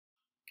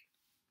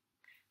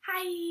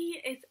Hi,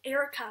 it's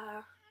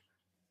Erica.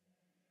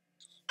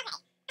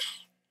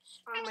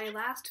 On my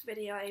last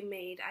video I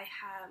made,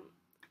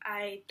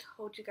 I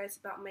told you guys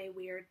about my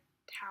weird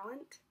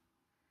talent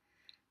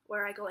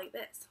where I go like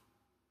this.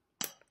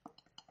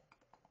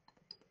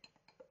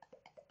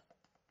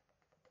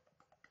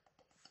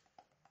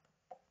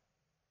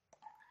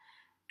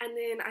 And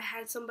then I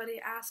had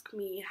somebody ask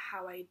me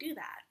how I do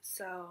that.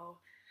 So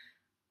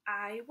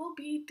I will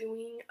be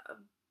doing a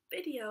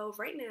video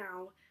right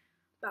now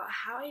about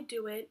how I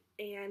do it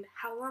and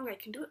how long I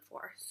can do it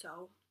for.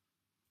 So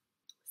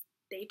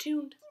stay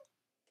tuned.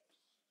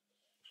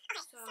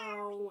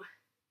 So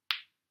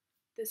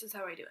this is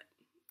how I do it.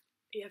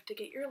 You have to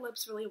get your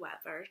lips really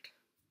wet first.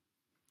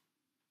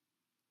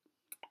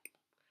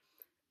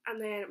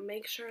 And then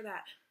make sure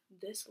that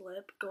this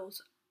lip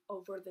goes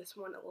over this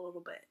one a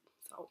little bit.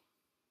 So,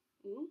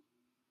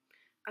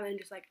 and then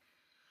just like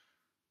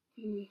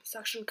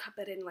suction cup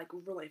it in like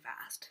really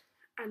fast.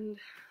 And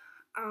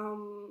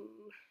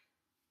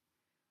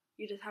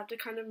you just have to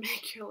kind of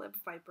make your lip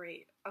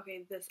vibrate.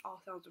 Okay, this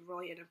all sounds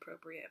really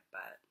inappropriate,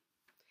 but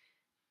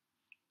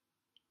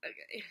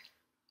okay.